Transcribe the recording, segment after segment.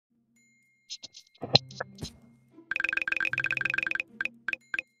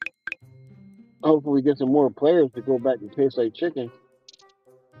Hopefully, we get some more players to go back and taste like chicken.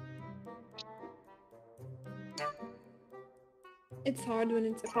 It's hard when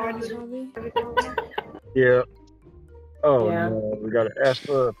it's a peli hobby. Yeah. Oh Yeah. no, we got an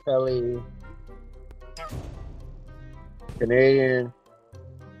Esper, a Peli, Canadian,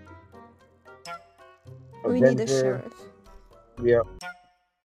 a We need a Denver. sheriff. Yep.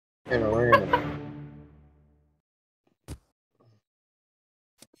 And a random.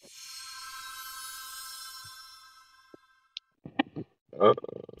 Uh,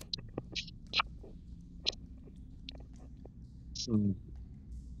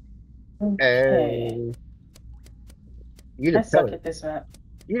 Okay. Hey, you the I suck Peli. at this map.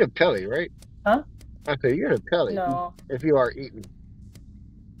 You the Peli, right? Huh? I say you're the Peli. No, If you are eating,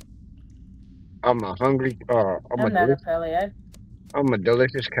 I'm a hungry. I'm not a peli. I'm a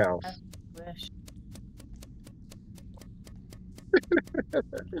delicious cow. I wish.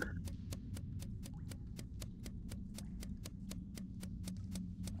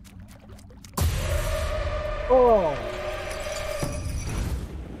 Oh.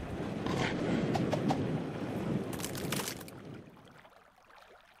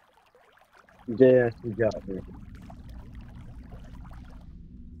 Yes, you got me.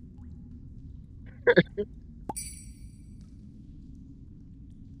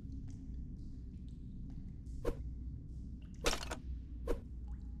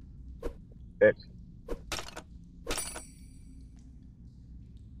 That's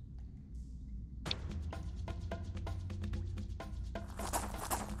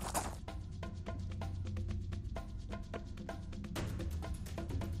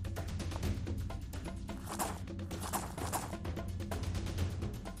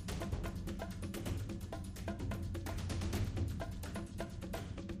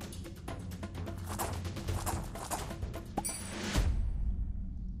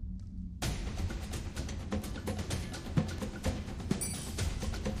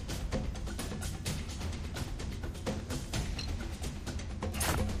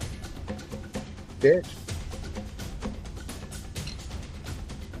bitch.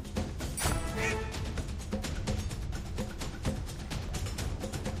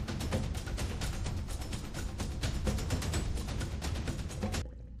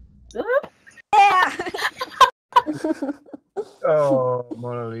 Yeah! Oh,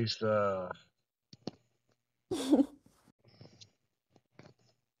 Mona Lisa.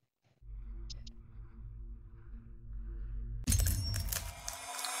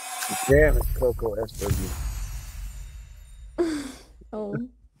 Damn it, Coco Esper. Oh.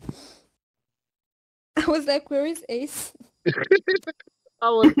 I was like, where is Ace? I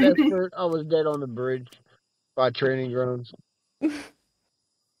was desperate. I was dead on the bridge by training grounds. I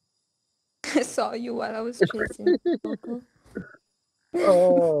saw you while I was chasing Coco.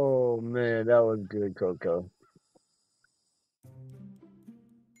 Oh man, that was good, Coco.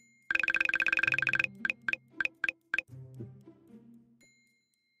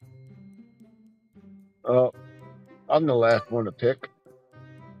 Oh, I'm the last one to pick.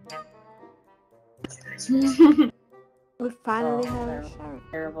 We finally Oh, have a sheriff.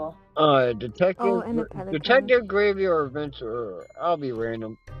 terrible. Detective, Oh, and a pelican. detective, gravy, or adventurer. I'll be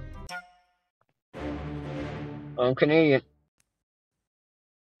random. I'm Canadian.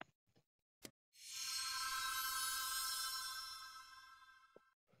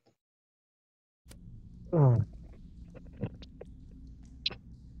 Oh.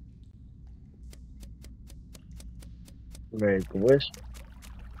 Make a wish.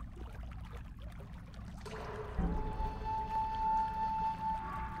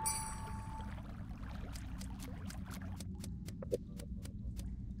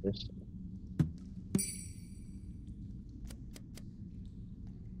 This.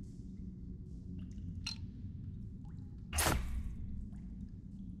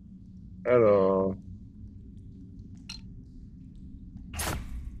 Hello.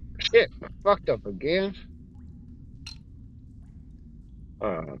 Shit, I fucked up again.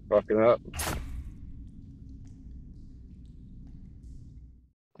 Fucking up.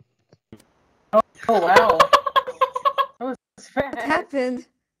 Oh wow. That was fast. What happened?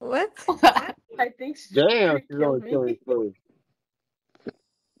 What? I think she Damn, she's killed only me. killing first.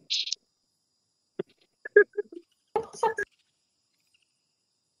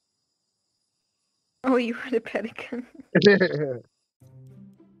 Oh, you were the pelican.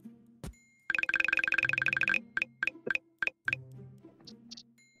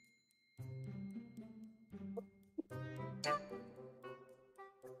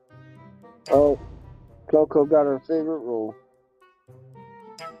 Oh, Coco got her favorite role.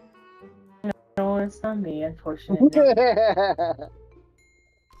 No, it's not me, unfortunately.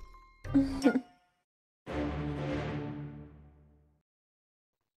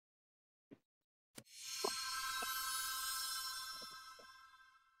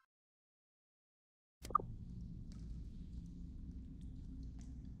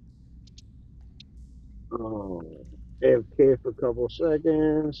 Oh, AFK for a couple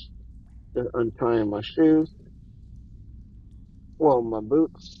seconds. Just untying my shoes. Well, my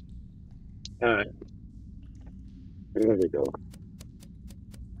boots. Alright, there we go.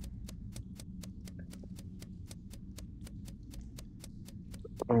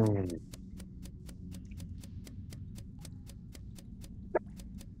 Um,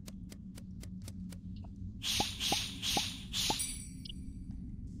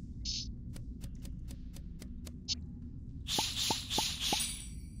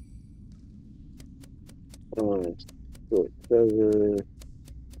 short cover.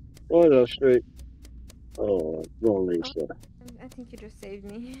 Oh, no, straight. Oh, wrong Lisa. I think you just saved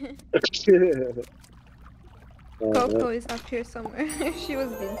me. uh, Coco is up here somewhere. She was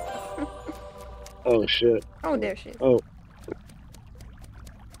being sus. oh, shit. Oh, there she is. Oh.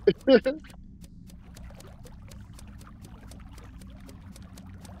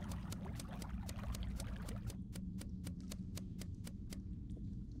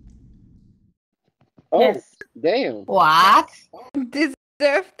 Oh, Yes. damn. What?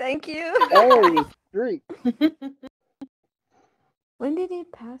 Deserve, thank you. Oh, streak. When did he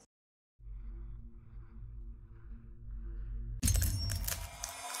pass?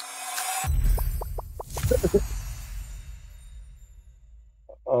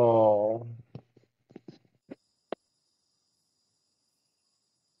 Oh.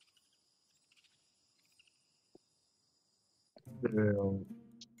 Damn.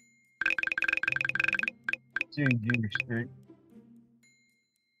 GG streak.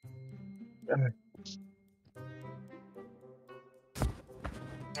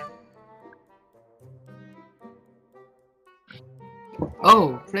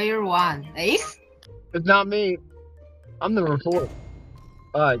 Oh, player one. Ace? It's not me. I'm the report.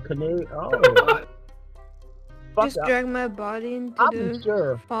 Alright, Canadian. Oh. Fuck Just that. drag my body into I'm the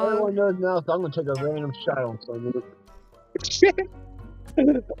sure. fog. Everyone knows now, so I'm gonna take a random shot on someone.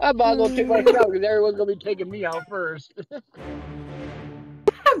 I might as well take my shot because everyone's gonna be taking me out first.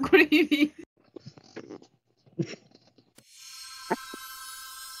 Greedy.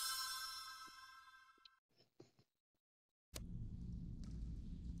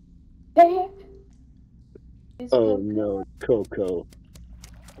 Oh no, Coco.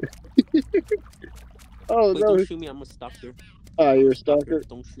 Oh Wait, no. don't shoot me. I'm a stalker. You're a stalker?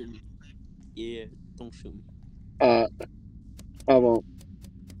 Don't shoot me. Yeah, don't shoot me. I won't.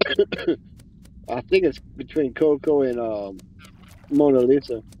 I think it's between Coco and Mona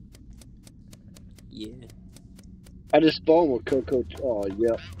Lisa. Yeah. I just spawned with Coco. Oh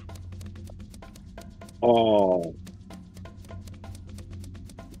yeah. Oh.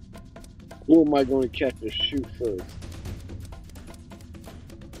 Who am I going to catch the shoot first?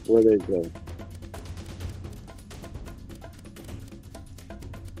 Where they go?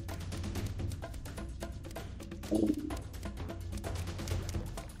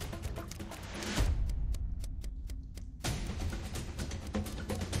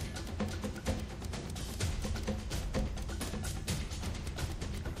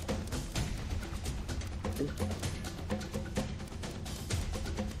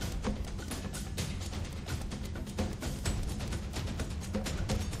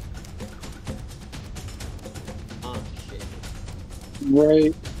 Oh shit.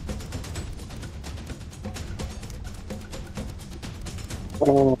 Right.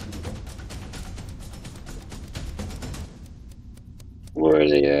 Oh. Where are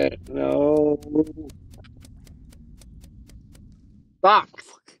they at? No. Fuck.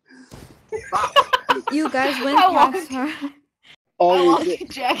 You guys went I past want- her. I Oh, want to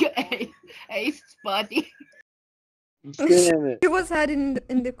check Ace's body. damn it. She was hiding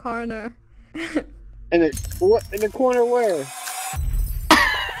in the corner. In the corner where?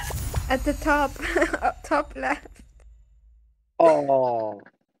 At the top. Up top left. Oh.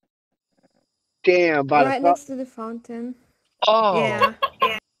 Damn, by Right the top. next to the fountain. Oh. Yeah.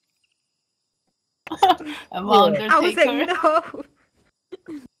 A wonder I was taker. like, no.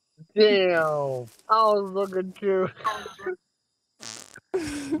 Damn. I was looking too.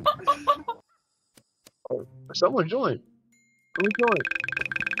 Oh, someone joined. Who joined?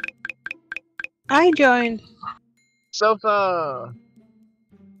 I joined. Sofa.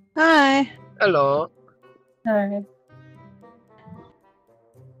 Hi. Hello. Alright.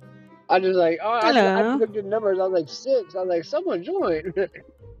 I just like, oh, I Hello. looked at the numbers. I was like 6. I was like, someone joined.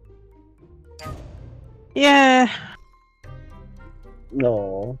 Yeah.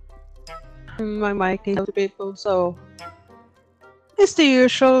 No. My mic needs to people, so it's the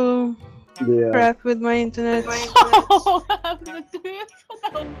usual Yeah. crap with my internet. Oh, I'm gonna do it.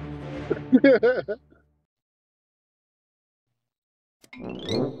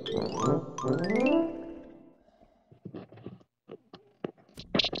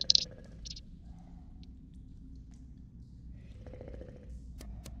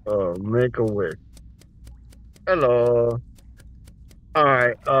 Make a wish. Hello.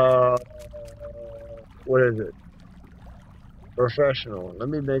 Alright, what is it? Professional. Let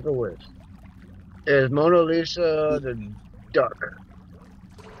me make a wish. Is Mona Lisa the duck?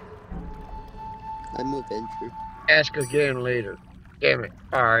 I'm a venture. Ask again later. Damn it.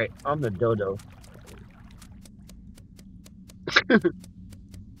 Alright, I'm the dodo.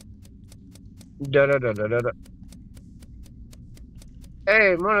 Da da da da da da.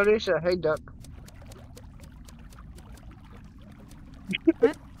 Hey, Mona Lisa. Hey, duck.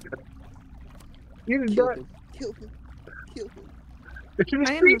 What? You the Kill duck. him. Kill him. Kill him. It's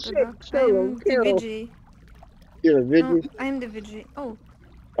I am not the duck. I am the Vigi. You're a No, Vigi? I am the Vigi. Oh,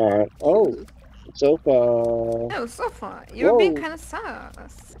 Alright. Kill Oh, him. so far. no, so far. You're being Whoa. kind of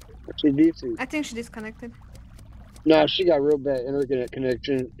sus. She decent. I think she disconnected. Nah, she got real bad internet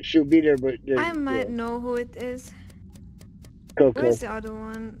connection. She'll be there, but I might yeah. know who it is. Coco. Where's the other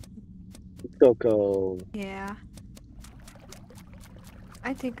one? Coco. Yeah.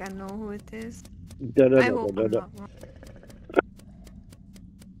 I think I know who it is. Da da I da hope da I'm da. not wrong.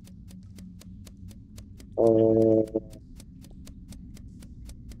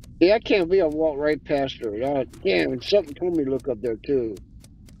 Yeah, I can't believe I walked right past her. Damn, and something told me to look up there too.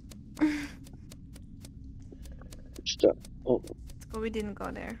 Stuff. Oh, So we didn't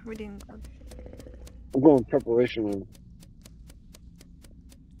go there. We didn't go there. I'm going preparation room.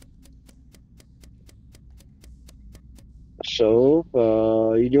 So,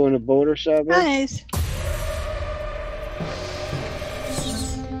 you doing a boat or something? Nice.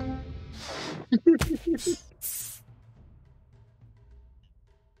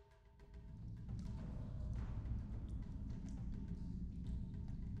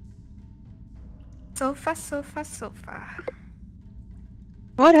 Sofa, sofa, sofa.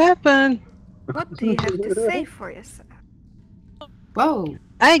 What happened? What do you have to say for yourself? Whoa.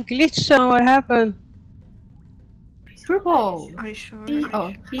 I glitched on what happened. Purple. Are you sure?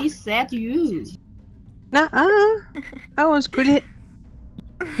 He said you. Nuh-uh. I was glitching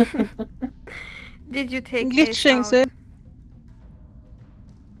Did you take Ace out? it.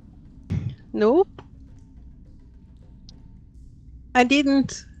 Nope. I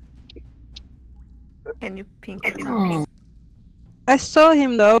didn't. Can you pink it up? Oh. I saw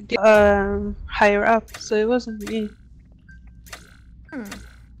him though, higher up, so it wasn't me. Hmm.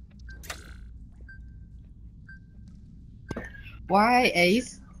 Why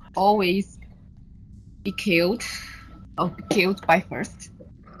Ace always be killed? Or be killed by first?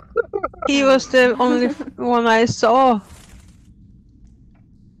 He was the only one I saw.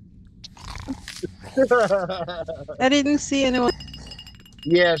 I didn't see anyone.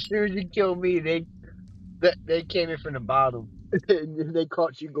 Yeah, as soon as you killed me, they came in from the bottom. And they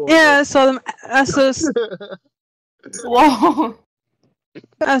caught you going Yeah, I saw them. I saw, Whoa.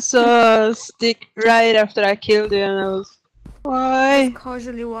 I saw a stick right after I killed you, and I was, why? Just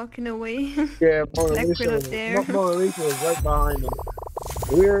casually walking away. Yeah, Mona Like Lisa, we're not there. Mona Lisa was right behind them.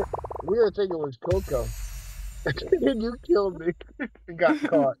 We were thinking it was Coco. And you killed me and got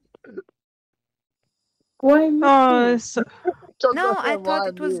caught. Why me? Oh, so, No, Coco I said, thought "Why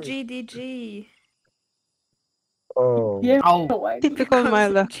it was me?" GDG. Oh. Yeah. Oh. Why? typical my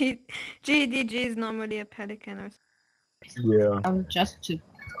luck. GDG is normally a pelican or Yeah. I'm just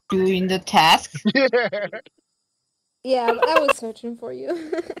doing the task. Yeah, but I was searching for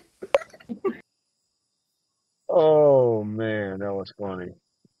you. Oh man, that was funny.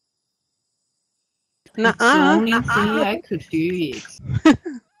 It's the Nuh-uh. only thing I could do it.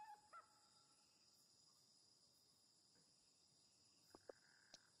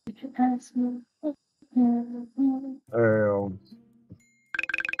 Um,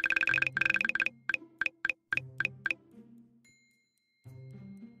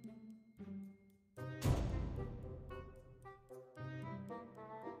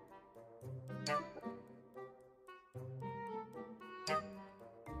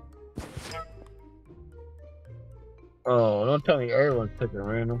 oh, don't tell me everyone's picking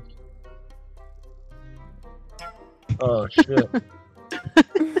random. Oh shit.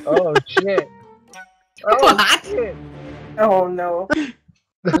 Oh shit. Oh What? shit. Oh no.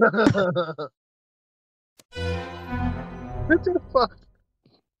 What the fuck?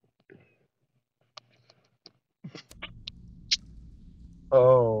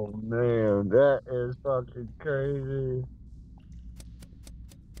 Oh man, that is fucking crazy.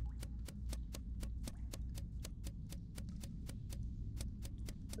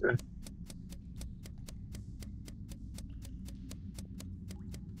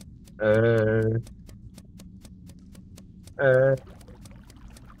 Uh, uh,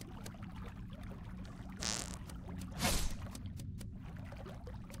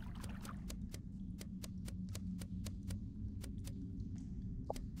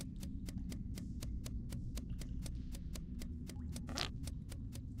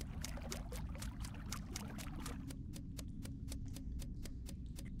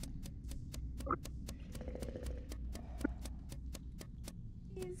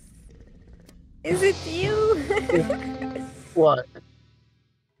 Is it you? What?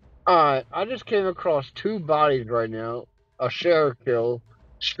 Alright, I just came across two bodies right now. A sheriff kill,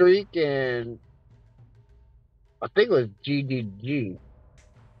 Streak, and I think it was GDG.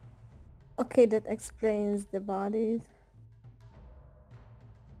 Okay, that explains the bodies.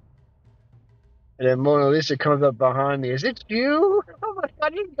 And then Mona Lisa comes up behind me. Is it you? Oh my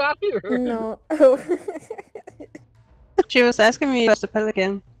god, you got here. No. Oh. She was asking me if it's the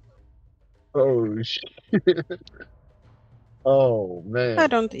pelican. Oh shit. Oh I man.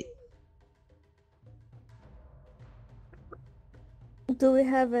 don't. Do we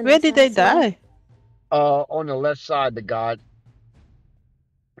have an Where did they assassin? die? On the left side, the god.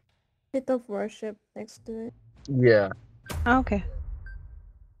 Pit of worship next to it. Yeah. Okay.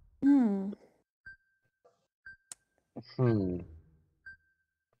 Hmm. Hmm.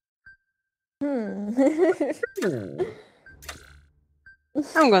 Hmm. Hmm.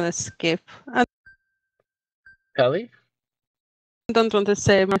 I'm gonna skip. I Kelly? don't want to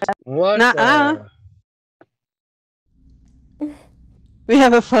say much. What Nuh-uh. the? We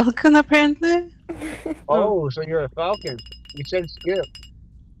have a falcon apparently. Oh, so you're a falcon. You said skip.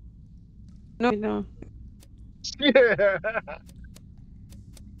 No, we don't. Yeah.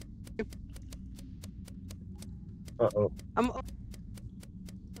 Uh-oh. I'm.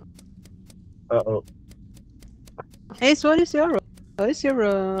 Uh-oh. Ace, what is your role? What is your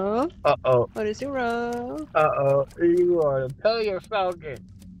role? Uh-oh. What is your role? Uh-oh. You are the Pelly or falcon.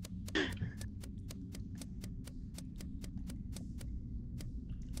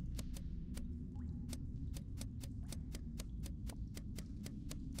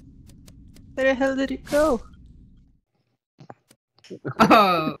 Where the hell did it go?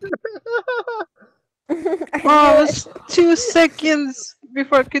 Oh, I Oh, it knew was 2 seconds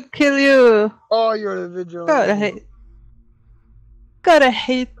before I could kill you. Oh, you're the God, I vigilante. hate. God, I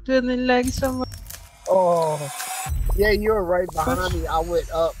hate when it lags so much. Oh. Yeah, you were right behind me. I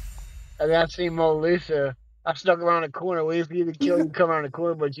went up and I seen Mona Lisa. I stuck around the corner waiting for you to kill you, come around the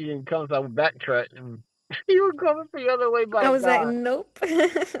corner, but you didn't come, so I would backtrack. And you were coming the other way by I was like, God. nope.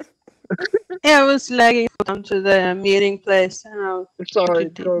 Yeah, I was lagging down to the meeting place. And Sorry,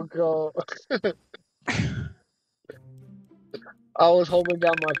 GG. Coco. I was holding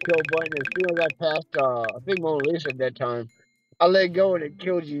down my kill button as soon as I passed, I think Mona Lisa at that time. I let go and it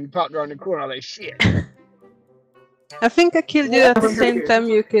killed you. You popped around the corner. I was like, shit. I think I killed you at the same time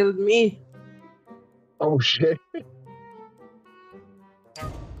you killed me. Oh, shit.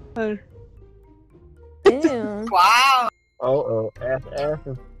 Or- Damn. wow. Uh-oh. Ass.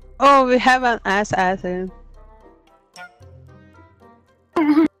 Oh, we have an assassin.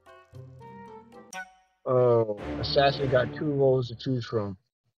 Oh, Assassin got two roles to choose from.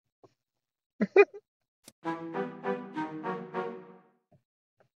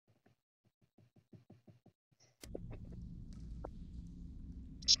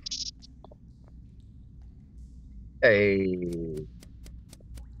 Hey.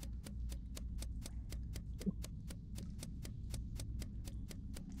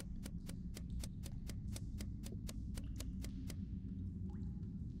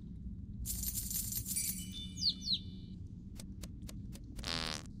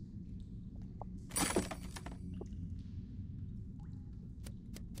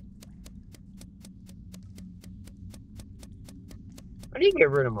 I need to get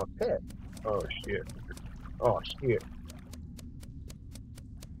rid of my pet. Oh, shit. Oh, shit.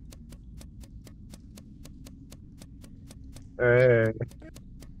 Hey.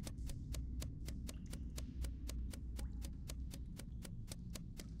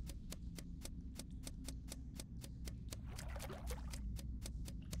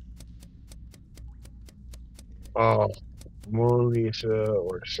 Oh, Mona Lisa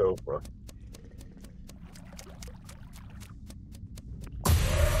or Sofa.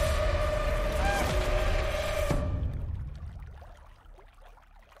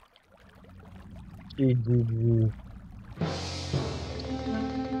 GGG.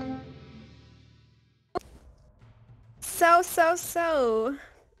 So.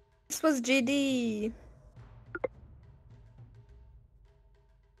 This was GD.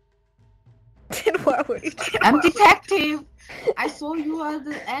 What were you doing? I'm detective. I saw you are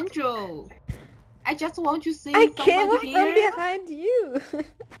the angel. I just want to see I came up somebody from here. behind you.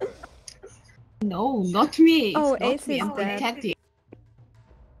 No, not me. It's Oh, not Ace me. is I'm dead. detective.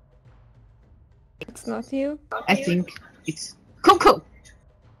 It's not you. I think it's Coco.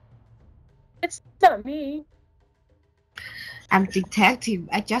 It's not me. I'm detective.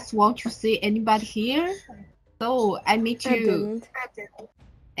 I just want to see anybody here. So I meet I you, didn't.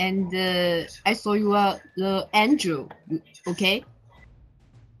 and I saw you are the angel. Okay.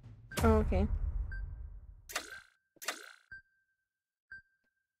 Oh, okay.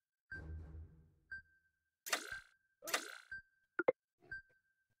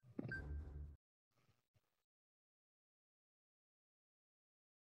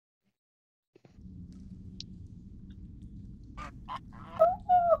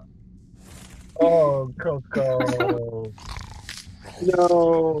 Oh, Coco.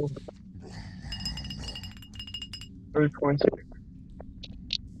 No. 3 points.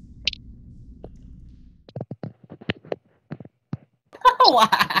 Wow.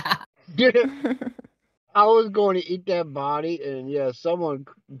 I was going to eat that body, and yeah, someone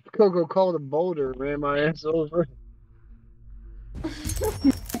Coco called a boulder and ran my ass over.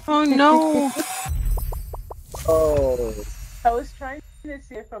 Oh no! Oh, I was trying to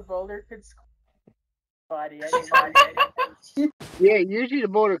see if a boulder could squash the body. I didn't yeah. Usually the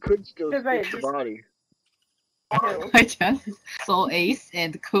boulder could still because I stick the just body. killed. I just saw Ace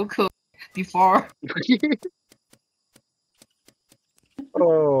and Coco before.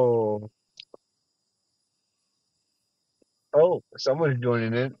 Oh, oh, someone's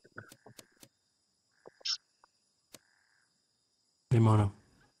joining in. Hey, Mono.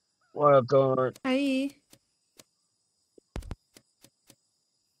 What up, Thorn? Hi.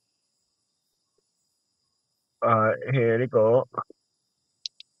 Here they go.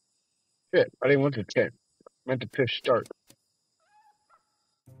 Shit, I didn't want to 10. Meant to push start.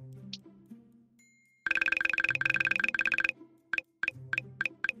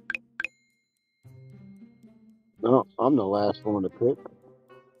 No, I'm the last one to pick.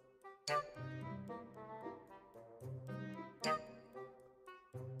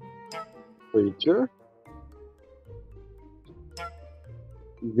 Preacher.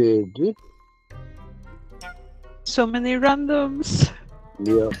 Veggie. So many randoms.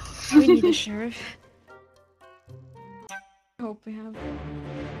 Yep. We need a sheriff. I hope we have.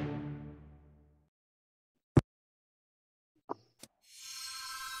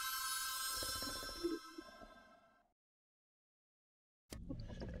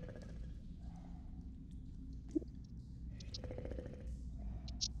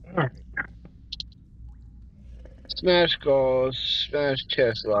 Smash calls, smash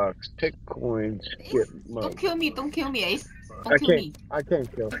chest locks, pick coins, get Ace, money. don't kill me, Ace. I Don't kill can't. me. I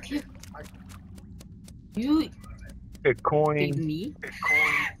can't kill. Don't kill. You Pick hit coins. me?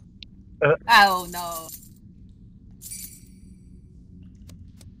 Uh. Oh no.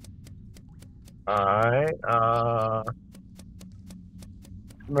 Alright.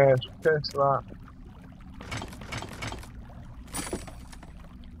 Smash chest lock.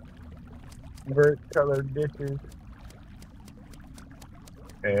 Vert colored dishes.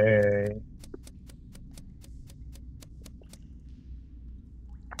 Hey.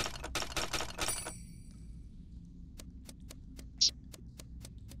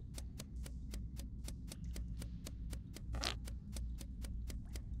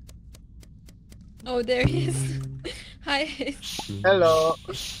 Oh, there he is. Hi. Hello.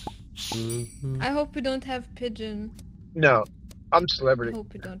 I hope we don't have pigeon. No, I'm I celebrity.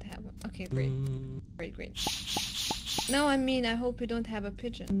 hope we don't have. Okay, great. Great. No, I mean, I hope we don't have a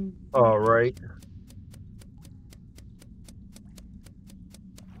pigeon. Alright.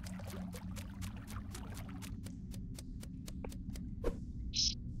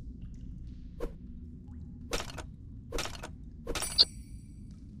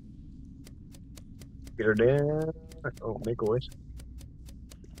 Get her down. Oh, make a wish.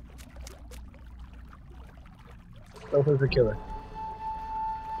 Oh, who's the killer?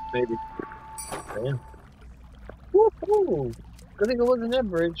 Maybe. Damn. Woo-hoo! Good thing it wasn't that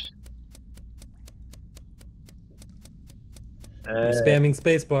bridge. You're spamming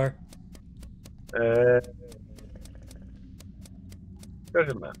spacebar.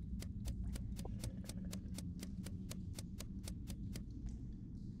 Doesn't matter.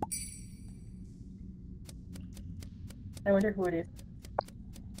 I wonder who it is.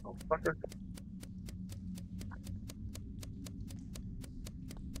 Oh, fucker.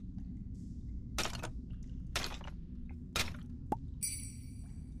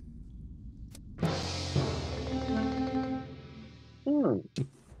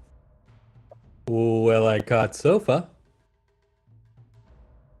 Well, I caught sofa.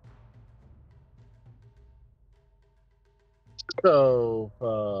 So,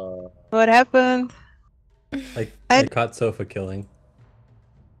 What happened? I caught sofa killing.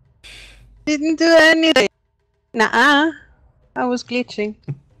 Didn't do anything. Nah, I was glitching.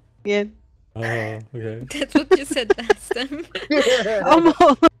 Yeah. Oh, okay. That's what you said last time.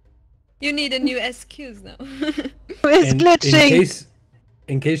 Almost. You need a new SQs now. It's glitching.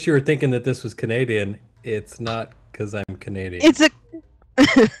 In case you were thinking that this was Canadian, it's not because I'm Canadian. It's a.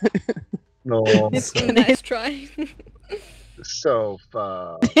 no. It's Nice try. So,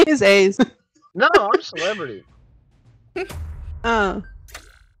 It's Ace. no, I'm celebrity. Oh.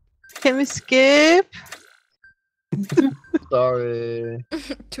 Can we skip? Sorry.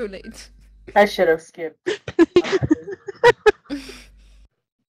 Too late. I should have skipped.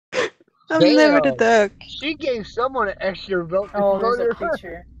 I'm never the Damn. duck. She gave someone an extra vote to Oh, there's a murder her.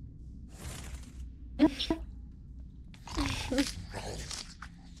 creature.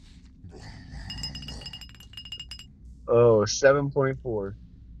 Oh, 7.4.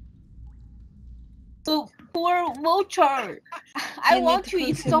 So poor vulture. I You need want to to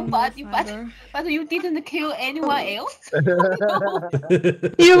eat consume more somebody, fiber. but you didn't kill anyone else. No.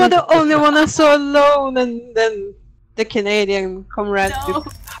 You were the only one I saw alone, and then the Canadian comrade. No.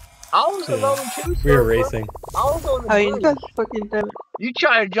 I was Yeah. alone too, We were so racing. I was on the I mean, God bridge. fucking damn You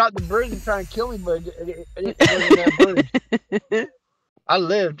try to drop the bridge and try and kill me, but it wasn't that bridge. it. I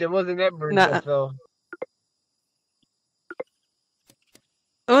lived. It wasn't that bridge Nah. that fell.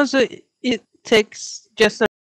 Also, it takes just